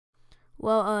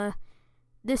Well,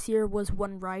 this year was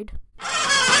one ride.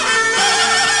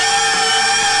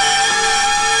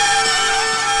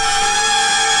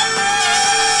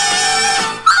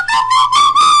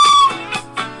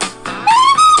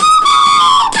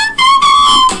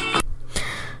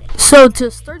 So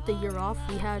to start the year off,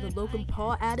 we had Logan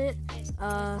Paul at it,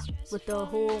 with the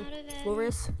whole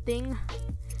forest thing.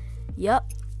 Yup.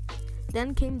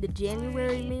 Then came the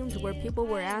January memes where people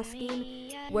were asking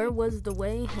where was the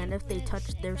way and if they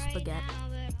touched their spaghetti.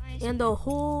 And the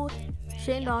whole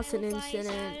Shane Dawson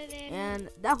incident and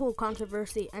that whole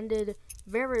controversy ended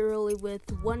very early with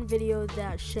one video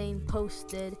that Shane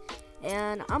posted.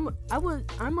 And I'm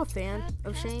a fan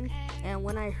of Shane, and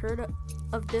when I heard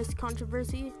of this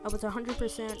controversy, I was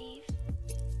 100%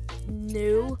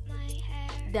 knew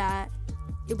that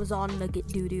it was all nugget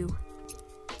doo-doo.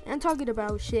 And talking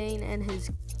about Shane and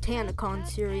his TanaCon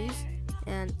series,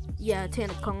 and yeah,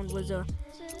 TanaCon was a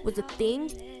thing,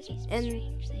 and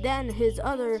then his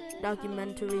other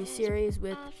documentary series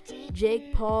with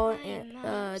Jake Paul, and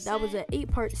that was an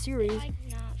 8-part series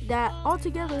that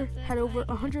altogether had over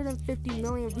 150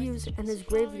 million views, in his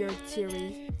Graveyard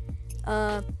series,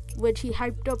 which he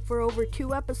hyped up for over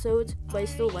 2 episodes, but I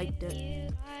still liked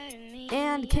it.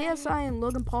 And KSI and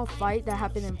Logan Paul fight that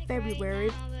happened in February,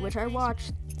 which I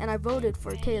watched, and I voted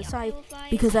for KSI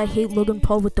because I hate Logan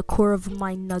Paul with the core of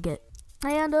my nugget.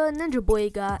 And Ninja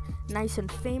Boy got nice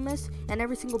and famous, and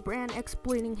every single brand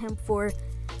exploiting him for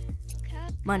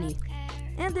money.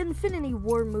 And the Infinity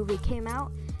War movie came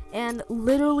out, and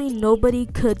literally nobody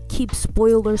could keep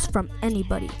spoilers from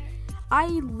anybody. I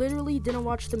literally didn't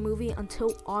watch the movie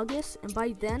until August, and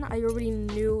by then I already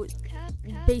knew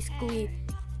basically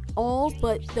all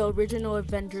but the original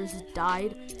Avengers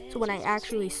died. So when I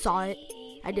actually saw it,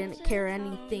 I didn't care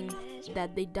anything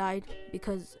that they died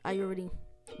because I already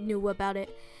knew about it.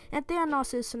 And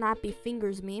Thanos' snappy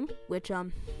fingers meme, which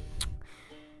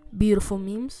beautiful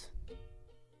memes.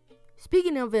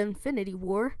 Speaking of Infinity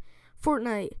War,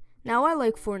 Fortnite. Now I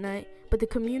like Fortnite, but the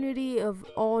community of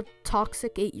all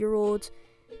toxic 8-year-olds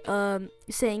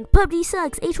saying PUBG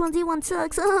sucks, H1Z1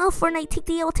 sucks, Fortnite take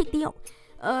the L, take the L.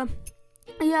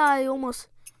 Yeah, I almost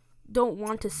don't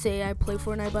want to say I play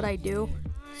Fortnite, but I do.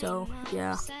 So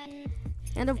yeah.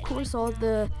 And of course all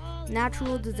the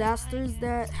natural disasters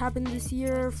that happened this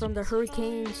year, from the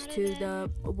hurricanes to the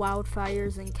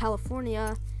wildfires in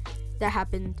California that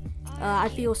happened. I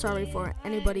feel sorry for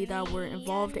anybody that were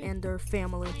involved and their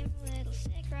family.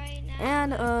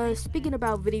 And speaking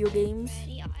about video games,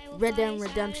 Red Dead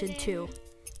Redemption 2,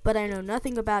 but I know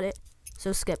nothing about it,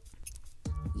 so skip.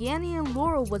 Yanny and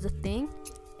Laurel was a thing,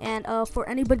 and for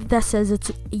anybody that says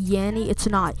it's Yanny, it's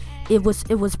not. It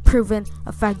was proven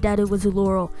a fact that it was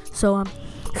Laurel. So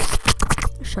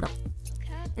shut up.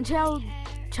 And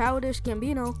Childish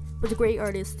Gambino was a great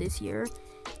artist this year,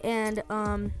 and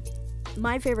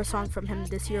my favorite song from him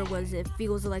this year was It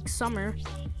Feels Like Summer,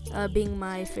 being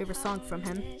my favorite song from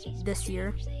him this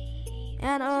year.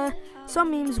 And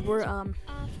some memes were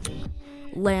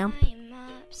lamp,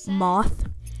 moth,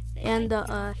 and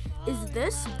is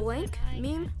this blank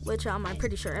meme, which I'm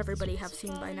pretty sure everybody have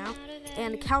seen by now,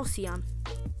 and calcium.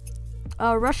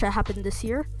 Russia happened this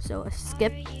year, so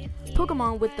skip.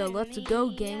 Pokemon with the Let's Go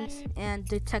games and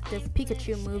Detective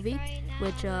Pikachu movie,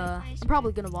 which I'm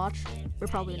probably gonna watch, or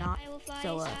probably not,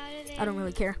 so I don't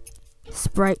really care.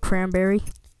 Sprite Cranberry.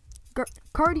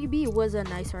 Cardi B was a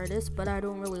nice artist, but I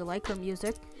don't really like her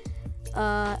music.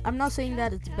 I'm not saying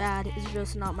that it's bad, it's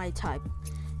just not my type.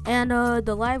 And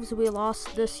the lives we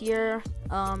lost this year,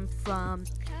 from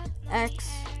X,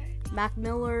 Mac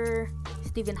Miller,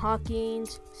 Stephen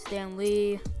Hawkins, Stan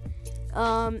Lee,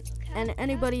 and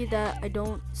anybody that I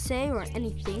don't say, or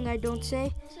anything I don't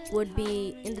say, would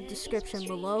be in the description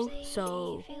below.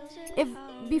 So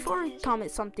before you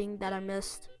comment something that I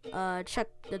missed, check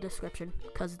the description,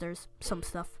 because there's some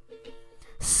stuff.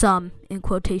 Some, in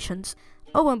quotations.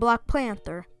 Oh, and Black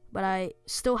Panther, but I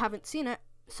still haven't seen it,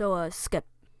 so skip.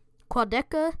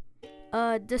 Quadeca,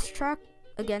 diss track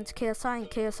against KSI, and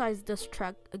KSI's diss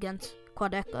track against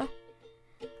Quadeca.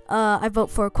 I vote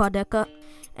for Quadeca.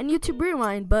 And YouTube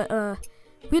Rewind, but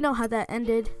we know how that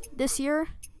ended this year.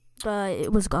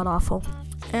 It was god awful.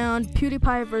 And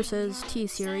PewDiePie versus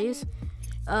T-Series.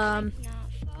 And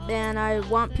I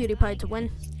want PewDiePie to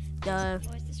win,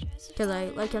 because I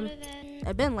like him.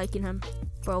 I've been liking him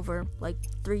for over like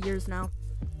 3 years now.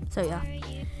 So yeah.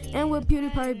 And with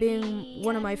PewDiePie being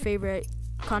one of my favorite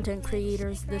content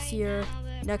creators this year,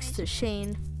 next to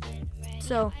Shane.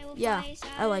 So yeah,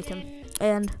 I like him.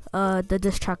 And the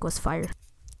diss track was fire.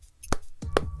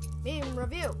 Meme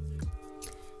review.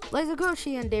 Liza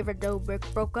Koshy and David Dobrik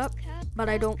broke up, but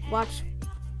I don't watch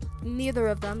neither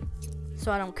of them,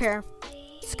 so I don't care.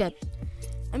 Skip.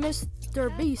 And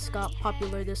Mr. Beast got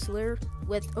popular this year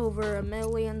with over 1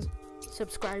 million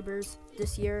subscribers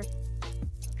this year.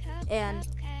 And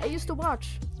I used to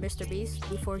watch Mr. Beast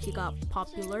before he got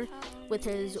popular with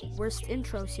his worst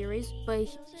intro series, but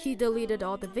he deleted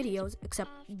all the videos except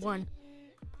one.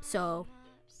 So,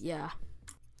 yeah.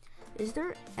 Is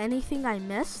there anything I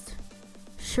missed?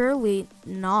 Surely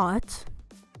not.